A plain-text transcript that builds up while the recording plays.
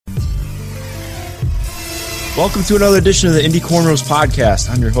Welcome to another edition of the Indy Cornrows podcast.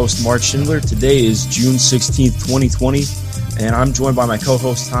 I'm your host, Mark Schindler. Today is June 16th, 2020, and I'm joined by my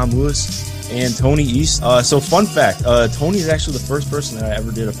co-host, Tom Lewis, and Tony East. So fun fact, Tony is actually the first person that I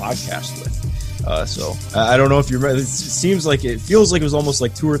ever did a podcast with. So I don't know if you remember. It feels like it was almost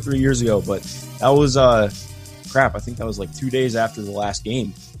like 2 or 3 years ago, but that was, I think that was like 2 days after the last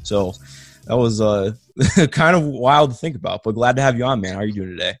game. So that was kind of wild to think about, but glad to have you on, man. How are you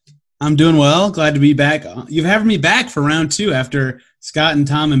doing today? I'm doing well. Glad to be back. You've having me back for round 2 after Scott and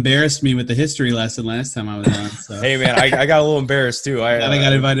Tom embarrassed me with the history lesson last time I was on. So. Hey, man, I got a little embarrassed, too. I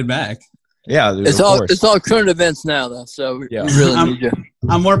got invited back. Yeah, it's all current events now, though, so yeah. we really need you.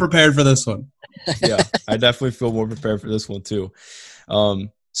 I'm more prepared for this one. Yeah, I definitely feel more prepared for this one, too.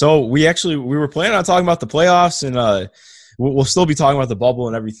 So we were planning on talking about the playoffs, and we'll still be talking about the bubble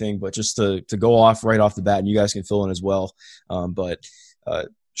and everything, but just to go off right off the bat, and you guys can fill in as well.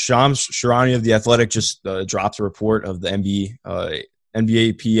 Shams Charania of The Athletic just dropped a report of the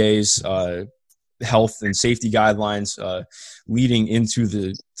NBAPA's health and safety guidelines leading into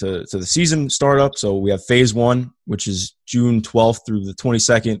the season startup. So we have phase 1, which is June 12th through the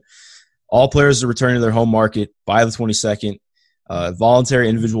 22nd. All players are returning to their home market by the 22nd. Voluntary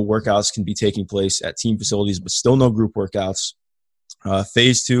individual workouts can be taking place at team facilities, but still no group workouts.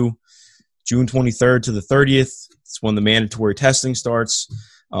 Phase 2, June 23rd to the 30th. It's when the mandatory testing starts.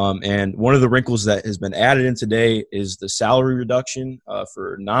 And one of the wrinkles that has been added in today is the salary reduction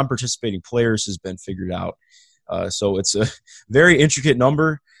for non-participating players has been figured out. So it's a very intricate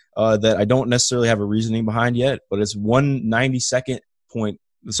number that I don't necessarily have a reasoning behind yet, but it's 1/92nd point.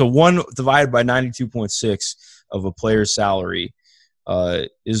 So 1 divided by 92.6 of a player's salary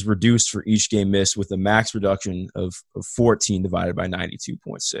is reduced for each game missed, with a max reduction of 14 divided by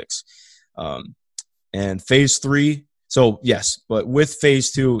 92.6. And phase 3. So, yes, but with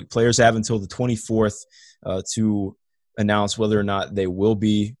phase 2, players have until the 24th to announce whether or not they will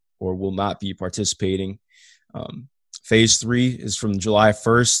be or will not be participating. Phase 3 is from July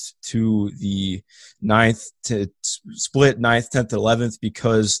 1st to the 9th, to split 9th, 10th, 11th,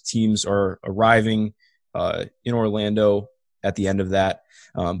 because teams are arriving in Orlando at the end of that.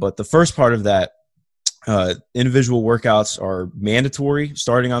 But the first part of that, individual workouts are mandatory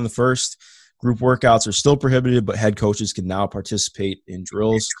starting on the 1st. Group workouts are still prohibited, but head coaches can now participate in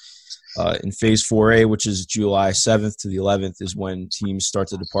drills. In Phase 4A, which is July 7th to the 11th, is when teams start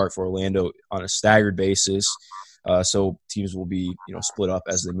to depart for Orlando on a staggered basis. So teams will be, split up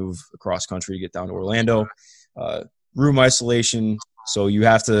as they move across country to get down to Orlando. Room isolation. So you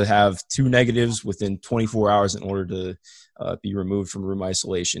have to have 2 negatives within 24 hours in order to be removed from room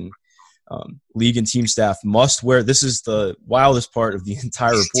isolation. League and team staff must wear – this is the wildest part of the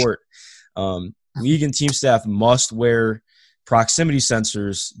entire report – league and team staff must wear proximity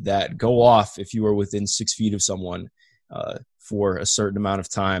sensors that go off if you are within 6 feet of someone for a certain amount of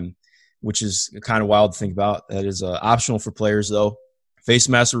time, which is kind of wild to think about. That is optional for players, though. Face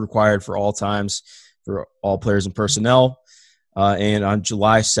masks are required for all times for all players and personnel. And on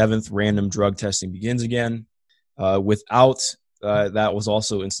July 7th, random drug testing begins again. That was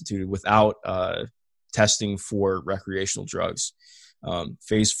also instituted without testing for recreational drugs.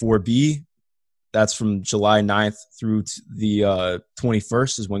 Phase 4B, that's from July 9th through the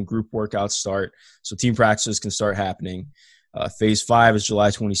 21st is when group workouts start. So team practices can start happening. Phase 5 is July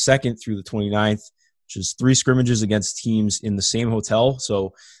 22nd through the 29th, which is 3 scrimmages against teams in the same hotel.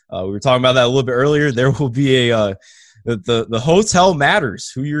 So we were talking about that a little bit earlier. There will be the hotel matters,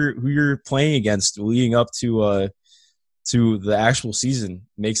 who you're playing against leading up to the actual season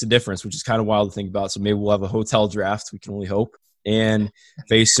makes a difference, which is kind of wild to think about. So maybe we'll have a hotel draft. We can only hope. And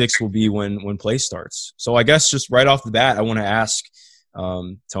phase 6 will be when play starts. So I guess just right off the bat, I want to ask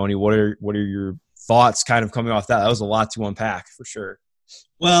Tony, what are your thoughts kind of coming off that? That was a lot to unpack for sure.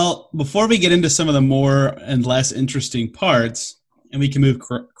 Well, before we get into some of the more and less interesting parts, and we can move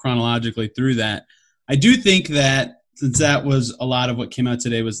chronologically through that, I do think that since that was a lot of what came out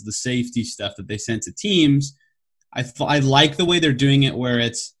today was the safety stuff that they sent to teams, I like the way they're doing it, where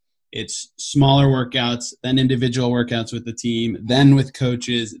it's smaller workouts, then individual workouts with the team, then with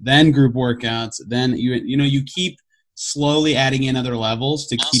coaches, then group workouts, then you keep slowly adding in other levels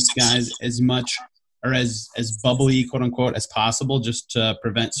to keep guys as much or as bubbly, quote unquote, as possible, just to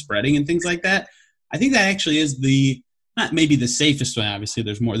prevent spreading and things like that. I think that actually is not maybe the safest way. Obviously,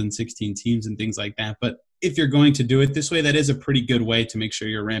 there's more than 16 teams and things like that, but if you're going to do it this way, that is a pretty good way to make sure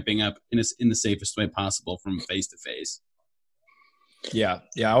you're ramping up in the safest way possible from face to face. Yeah,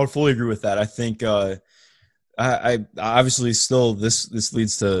 I would fully agree with that. I think I obviously still this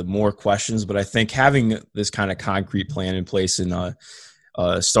leads to more questions, but I think having this kind of concrete plan in place and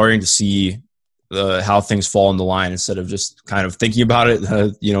starting to see how things fall in the line instead of just kind of thinking about it,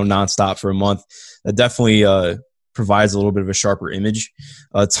 nonstop for a month. That definitely provides a little bit of a sharper image.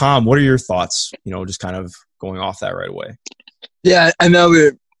 Tom, what are your thoughts? Just kind of going off that right away. Yeah, I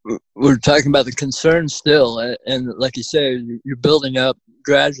know we're talking about the concerns still, and like you say, you're building up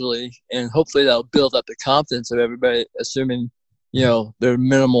gradually, and hopefully that'll build up the confidence of everybody, assuming there are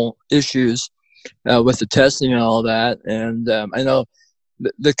minimal issues with the testing and all that. And I know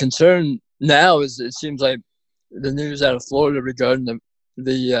the concern now is it seems like the news out of Florida regarding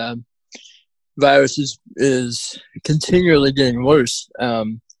the virus is continually getting worse.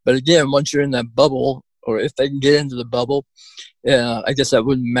 But again, once you're in that bubble, or if they can get into the bubble, I guess that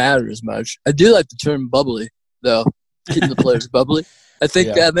wouldn't matter as much. I do like the term bubbly, though, keeping the players bubbly. I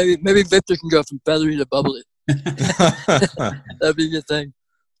think maybe Victor can go from feathery to bubbly. That'd be a good thing.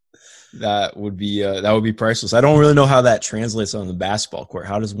 That would be priceless. I don't really know how that translates on the basketball court.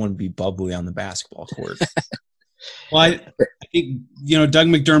 How does one be bubbly on the basketball court? Well, I think Doug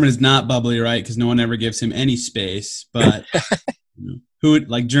McDermott is not bubbly, right? Because no one ever gives him any space. But who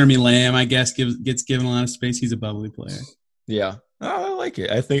like Jeremy Lamb, I guess, gets given a lot of space. He's a bubbly player. Yeah, I like it.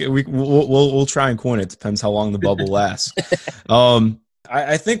 I think we'll try and coin it. Depends how long the bubble lasts.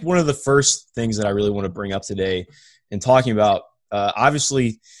 I think one of the first things that I really want to bring up today in talking about,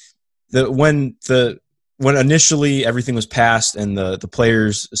 obviously, when initially everything was passed and the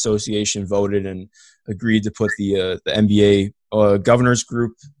Players Association voted and agreed to put the NBA Governors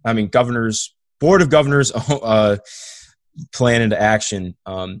Board of Governors plan into action,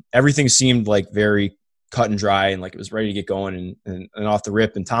 everything seemed like very cut and dry and like it was ready to get going and off the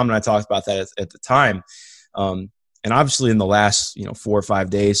rip. And Tom and I talked about that at the time. And obviously in the last 4 or 5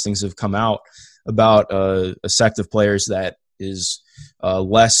 days, things have come out about a sect of players that is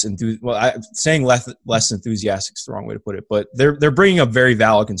less enthusiastic is the wrong way to put it, but they're bringing up very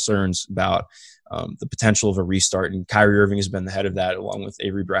valid concerns about the potential of a restart. And Kyrie Irving has been the head of that, along with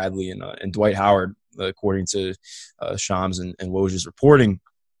Avery Bradley and Dwight Howard, according to Shams and Woj's reporting.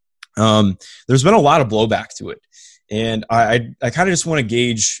 There's been a lot of blowback to it, and I kind of just want to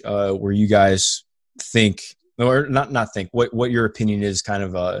gauge where you guys think, or not think, what your opinion is, kind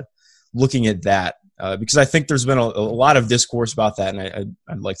of looking at that, because I think there's been a lot of discourse about that, and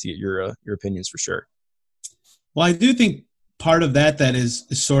I'd like to get your opinions for sure. Well, I do think part of that is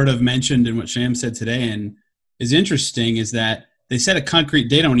sort of mentioned in what Sham said today and is interesting is that they set a concrete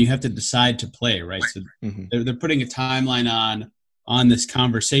date on when you have to decide to play, right? So they're putting a timeline on this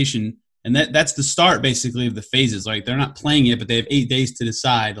conversation, and that's the start basically of the phases. Like, they're not playing it, but they have 8 days to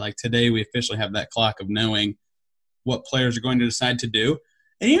decide. Like today, we officially have that clock of knowing what players are going to decide to do.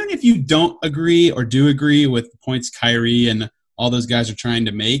 And even if you don't agree or do agree with the points Kyrie and all those guys are trying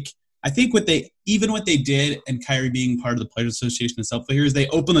to make, I think what they did, and Kyrie being part of the Players Association itself here, is they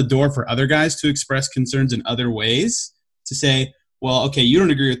open the door for other guys to express concerns in other ways, to say, well, okay, you don't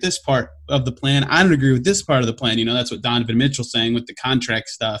agree with this part of the plan. I don't agree with this part of the plan. That's what Donovan Mitchell's saying with the contract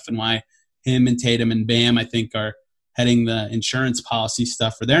stuff, and why him and Tatum and Bam, I think, are heading the insurance policy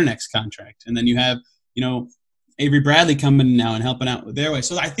stuff for their next contract. And then you have, Avery Bradley coming now and helping out with their way.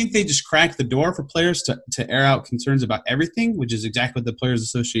 So I think they just cracked the door for players to air out concerns about everything, which is exactly what the Players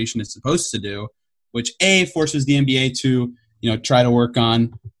Association is supposed to do, which A, forces the NBA to, try to work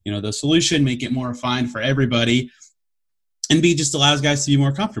on, the solution, make it more refined for everybody, and B, just allows guys to be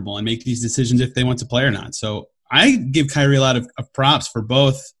more comfortable and make these decisions if they want to play or not. So I give Kyrie a lot of props for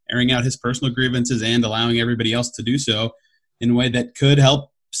both airing out his personal grievances and allowing everybody else to do so in a way that could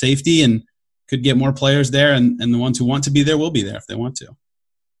help safety and could get more players there, and the ones who want to be there will be there if they want to.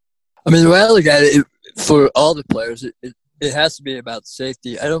 I mean, the way I look at it, for all the players, it has to be about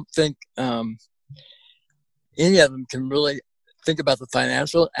safety. I don't think any of them can really think about the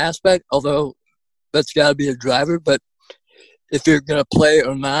financial aspect, although that's got to be a driver. But if you're going to play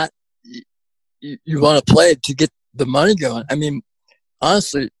or not, you want to play to get the money going. I mean,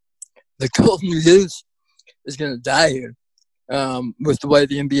 honestly, the Golden Goose is going to die here with the way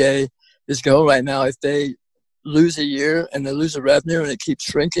the NBA is going right now. If they lose a year and they lose the revenue and it keeps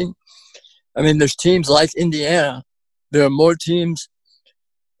shrinking, I mean, there's teams like Indiana. There are more teams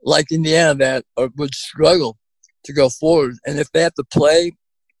like Indiana that would struggle to go forward. And if they have to play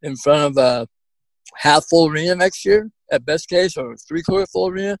in front of a half-full arena next year, at best case, or three-quarter full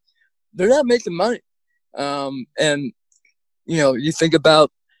arena, they're not making money. And, you think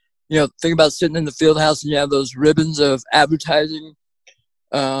about sitting in the field house and you have those ribbons of advertising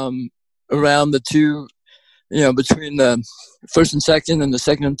around the two, between the first and second and the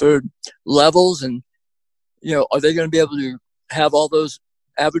second and third levels. And, are they going to be able to have all those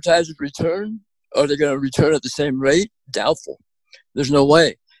advertisers return? Are they going to return at the same rate? Doubtful. There's no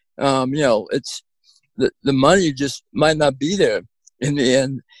way. It's the money just might not be there in the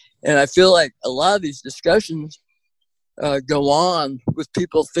end. And I feel like a lot of these discussions go on with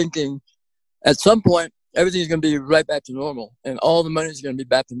people thinking at some point everything's going to be right back to normal, and all the money's going to be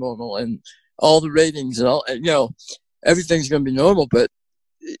back to normal, and all the ratings and all, you know, everything's going to be normal. But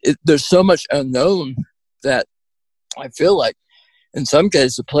there's so much unknown that I feel like in some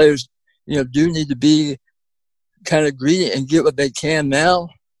cases the players, you know, do need to be kind of greedy and get what they can now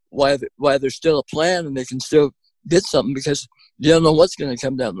while there's still a plan and they can still get something, because you don't know what's going to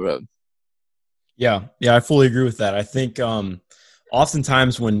come down the road. Yeah, I fully agree with that. I think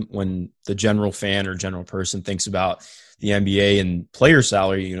oftentimes when the general fan or general person thinks about the NBA and player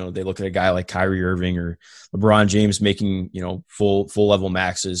salary, you know, they look at a guy like Kyrie Irving or LeBron James making, you know, full level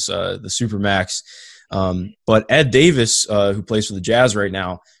maxes, the super max. But Ed Davis, who plays for the Jazz right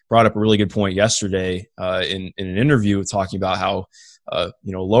now, brought up a really good point yesterday in an interview talking about how,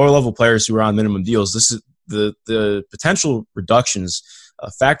 you know, lower level players who are on minimum deals, this is the potential reductions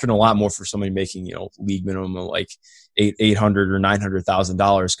factor in a lot more for somebody making, you know, league minimum of like $800,000 or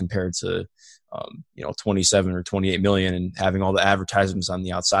 $900,000 compared to, you know, 27 or 28 million, and having all the advertisements on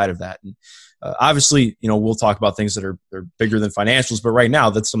the outside of that. And obviously, you know, we'll talk about things that are bigger than financials, but right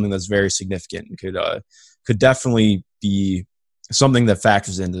now that's something that's very significant and could definitely be something that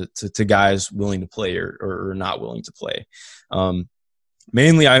factors into to guys willing to play or not willing to play.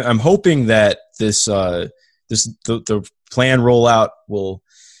 Mainly, I'm hoping that the plan rollout will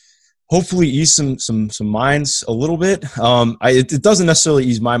hopefully ease some minds a little bit. It doesn't necessarily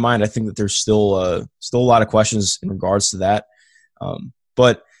ease my mind. I think that there's still a lot of questions in regards to that.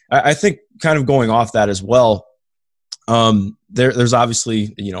 But I think kind of going off that as well, there's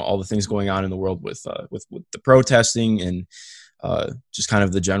obviously, you know, all the things going on in the world with the protesting and just kind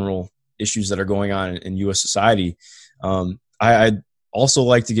of the general issues that are going on in U.S. society. I'd also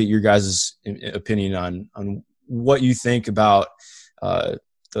like to get your guys' opinion on what you think about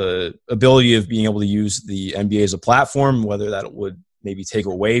the ability of being able to use the NBA as a platform, whether that would maybe take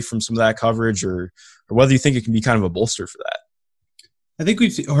away from some of that coverage, or whether you think it can be kind of a bolster for that. I think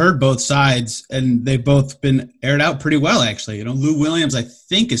we've heard both sides, and they've both been aired out pretty well, actually. You know, Lou Williams, I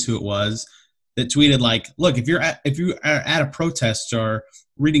think, is who it was that tweeted, like, look, if you are at a protest or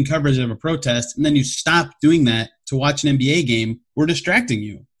reading coverage of a protest, and then you stop doing that to watch an NBA game, we're distracting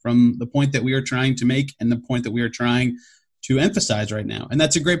you from the point that we are trying to make and the point that we are trying to emphasize right now. And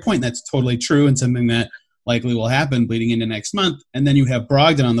that's a great point. That's totally true, and something that likely will happen bleeding into next month. And then you have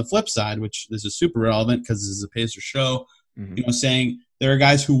Brogdon on the flip side, which this is super relevant because this is a Pacers show, you know, saying there are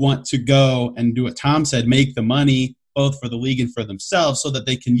guys who want to go and do what Tom said, make the money both for the league and for themselves so that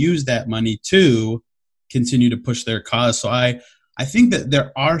they can use that money to continue to push their cause. So I think that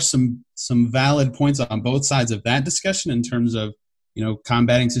there are some valid points on both sides of that discussion in terms of, you know,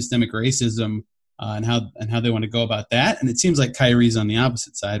 combating systemic racism and how they want to go about that. And it seems like Kyrie's on the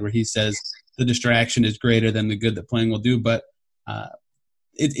opposite side, where he says the distraction is greater than the good that playing will do. But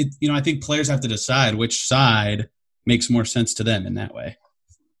you know, I think players have to decide which side makes more sense to them in that way.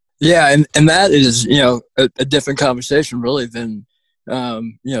 Yeah, and that is, you know, a different conversation really than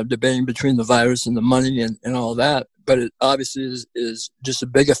you know, debating between the virus and the money and all that. But it obviously is just a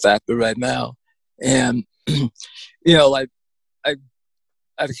bigger factor right now. And you know, like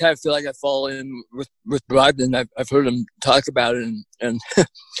I kind of feel like I fall in with Brogdon. I've heard him talk about it, and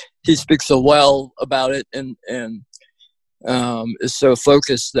he speaks so well about it, and is so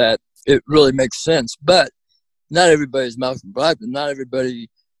focused that it really makes sense. But not everybody's Malcolm Brogdon. Not everybody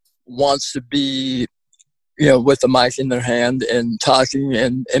wants to be, you know, with a mic in their hand and talking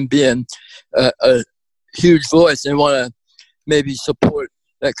and being a huge voice, and want to maybe support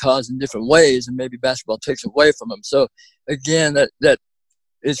that cause in different ways, and maybe basketball takes away from them. So again, that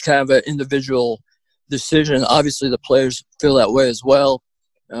is kind of an individual decision. Obviously the players feel that way as well.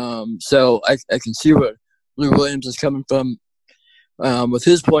 So I can see where Lou Williams is coming from with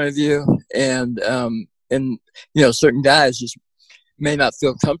his point of view, and you know, certain guys just may not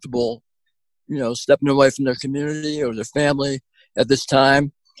feel comfortable, you know, stepping away from their community or their family at this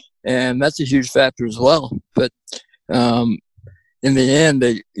time, and that's a huge factor as well. But in the end,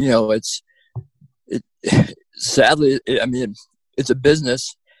 you know, sadly, I mean, it's a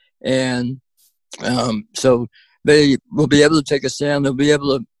business, and so they will be able to take a stand. They'll be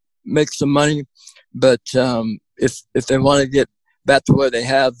able to make some money, but if they want to get back to where they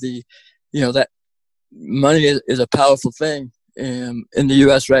have the, you know, that money is a powerful thing in the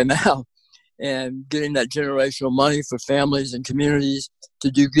U.S. right now, and getting that generational money for families and communities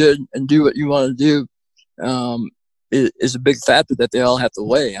to do good and do what you want to do is a big factor that they all have to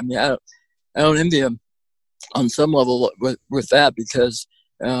weigh. I mean, I don't envy them on some level with that, because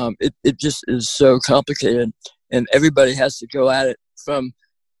it just is so complicated, and everybody has to go at it from,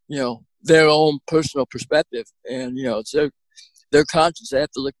 their own personal perspective, and it's their conscience. They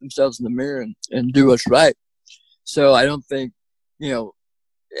have to look themselves in the mirror and do what's right. So I don't think,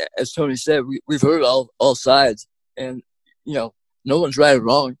 as Tony said, we've heard all sides, and no one's right or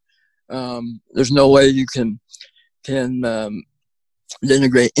wrong. There's no way you can denigrate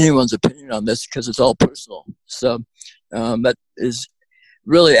anyone's opinion on this, because it's all personal. So that is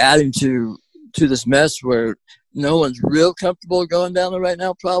really adding to this mess where no one's real comfortable going down there right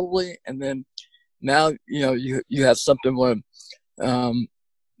now, probably. And then now, you have something where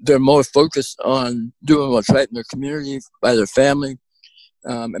they're more focused on doing what's right in their community, by their family,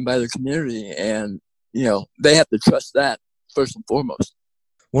 and by their community. And, they have to trust that first and foremost.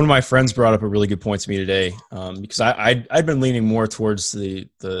 One of my friends brought up a really good point to me today, because I'd been leaning more towards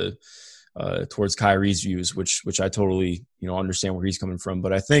towards Kyrie's views, which I totally understand where he's coming from.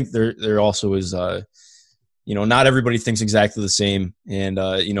 But I think there also is not everybody thinks exactly the same, and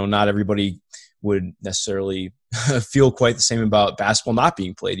not everybody would necessarily feel quite the same about basketball not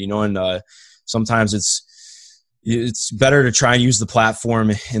being played. And sometimes it's better to try and use the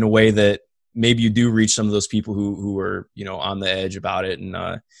platform in a way that maybe you do reach some of those people who are on the edge about it,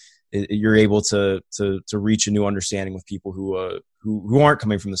 and you're able to reach a new understanding with people who aren't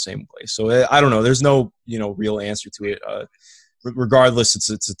coming from the same place. So I don't know. There's no real answer to it. Regardless,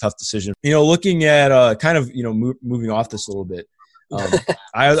 it's a tough decision. Looking at kind of moving off this a little bit,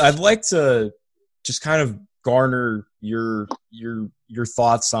 I'd like to just kind of garner your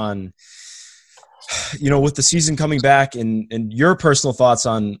thoughts on with the season coming back, and your personal thoughts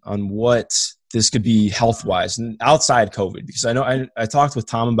on what this could be health-wise and outside COVID, because I know I talked with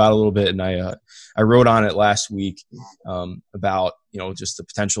Tom about it a little bit, and I wrote on it last week about just the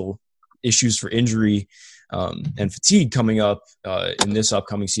potential issues for injury and fatigue coming up in this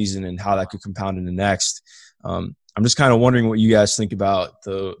upcoming season, and how that could compound in the next. I'm just kind of wondering what you guys think about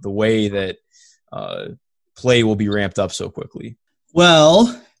the way that play will be ramped up so quickly.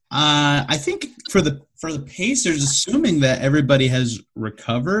 Well, I think for the Pacers, assuming that everybody has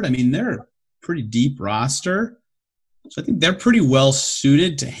recovered, I mean, they're a pretty deep roster. So I think they're pretty well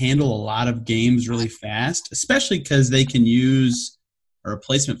suited to handle a lot of games really fast, especially because they can use a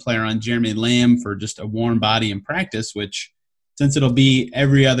replacement player on Jeremy Lamb for just a warm body in practice, which, since it'll be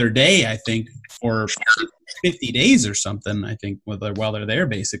every other day, I think, for 50 days or something, I think, while they're there,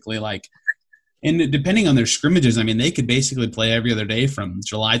 basically, and depending on their scrimmages, I mean, they could basically play every other day from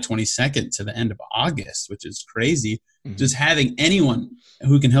July 22nd to the end of August, which is crazy. Mm-hmm. Just having anyone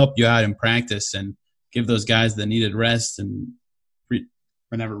who can help you out in practice and give those guys the needed rest and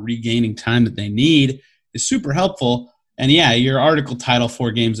whenever regaining time that they need is super helpful. And, yeah, your article title,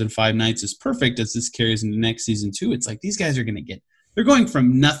 4 games in 5 nights, is perfect as this carries into next season too. It's like these guys are going to they're going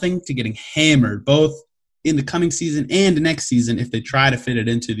from nothing to getting hammered, both in the coming season and next season, if they try to fit it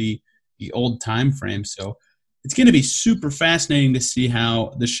into the old time frame. So it's going to be super fascinating to see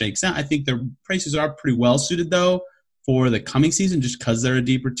how this shakes out. I think the Pacers are pretty well suited, though, for the coming season, just because they're a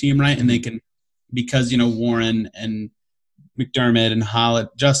deeper team, right? And they can, because Warren and McDermott and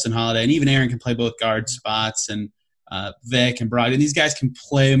Justin Holiday, and even Aaron can play both guard spots, and Vic and Brogdon. These guys can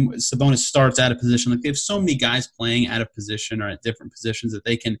play. Sabonis starts out of position. They have so many guys playing out of position or at different positions that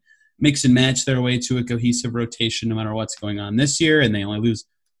they can mix and match their way to a cohesive rotation no matter what's going on this year. And they only lose,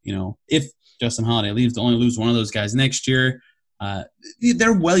 if Justin Holiday leaves, they'll only lose one of those guys next year.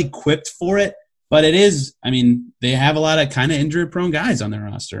 They're well equipped for it, but they have a lot of kind of injury-prone guys on their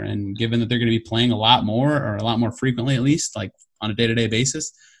roster. And given that they're going to be playing a lot more frequently, at least, like on a day-to-day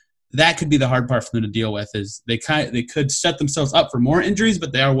basis, that could be the hard part for them to deal with. Is they could set themselves up for more injuries,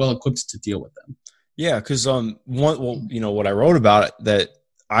 but they are well equipped to deal with them. Yeah, because what I wrote about it that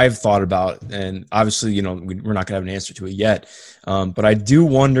I've thought about, and obviously, we're not going to have an answer to it yet. But I do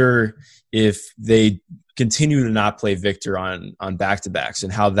wonder if they continue to not play Victor on back-to-backs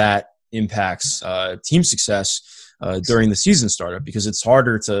and how that impacts team success during the season startup, because it's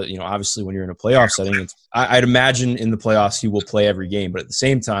harder to, obviously when you're in a playoff setting, I'd imagine in the playoffs he will play every game, but at the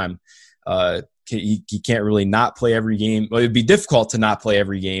same time, he can't really not play every game. Well, it'd be difficult to not play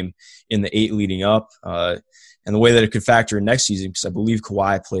every game in the 8 leading up. And the way that it could factor in next season, because I believe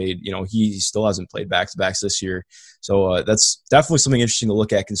Kawhi played, he still hasn't played back-to-backs this year. So that's definitely something interesting to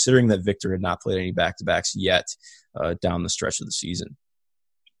look at, considering that Victor had not played any back-to-backs yet down the stretch of the season.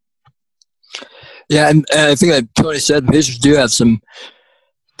 Yeah, and I think like Tony said, the Pacers do have some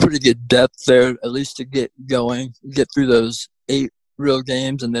pretty good depth there, at least to get going, get through those 8 real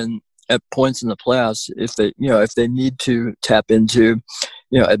games, and then at points in the playoffs, if they need to tap into,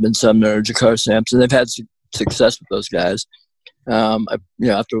 Edmund Sumner or Jakar Sampson, they've had success with those guys.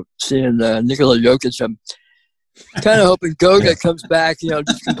 After seeing Nikola Jokic, I'm kind of hoping Goga comes back,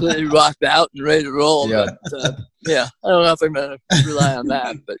 just completely rocked out and ready to roll. Yeah. But, I don't know if I'm going to rely on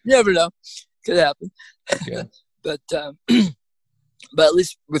that, but you never know. Could happen. Yeah. But at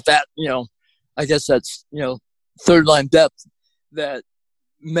least with that, I guess that's, third line depth that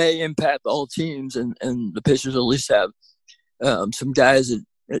may impact all teams, and the Pacers at least have some guys at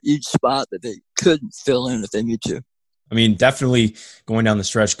each spot that they could fill in if they need to. I mean, definitely going down the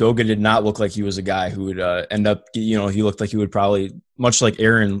stretch, Goga did not look like he was a guy who would end up, he looked like he would probably, much like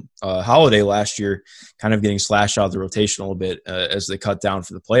Aaron Holiday last year, kind of getting slashed out of the rotation a little bit as they cut down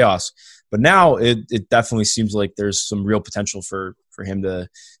for the playoffs. But now it definitely seems like there's some real potential for him to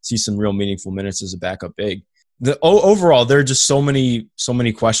see some real meaningful minutes as a backup big. Overall, there are just so many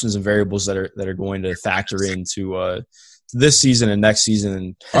questions and variables that are going to factor into this season and next season.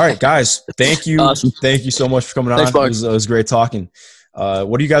 And all right, guys, thank you. Awesome. Thank you so much for coming on. It was great talking.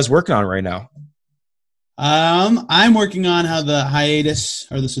 What are you guys working on right now? I'm working on how the hiatus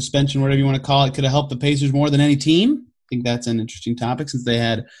or the suspension, whatever you want to call it, could have helped the Pacers more than any team. I think that's an interesting topic since they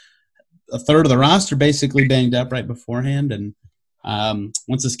had a third of the roster basically banged up right beforehand. And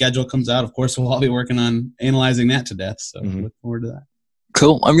once the schedule comes out, of course, we'll all be working on analyzing that to death. So look forward to that.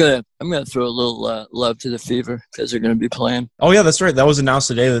 Cool. I'm gonna throw a little love to the Fever because they're gonna be playing. Oh yeah, that's right. That was announced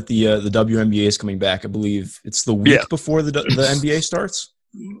today that the WNBA is coming back. I believe it's the week before the NBA starts.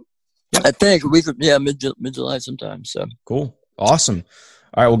 Yep. I think a week. Mid-July sometime. So cool. Awesome.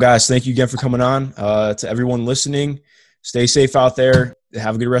 All right. Well, guys, thank you again for coming on. To everyone listening, stay safe out there.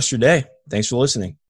 Have a good rest of your day. Thanks for listening.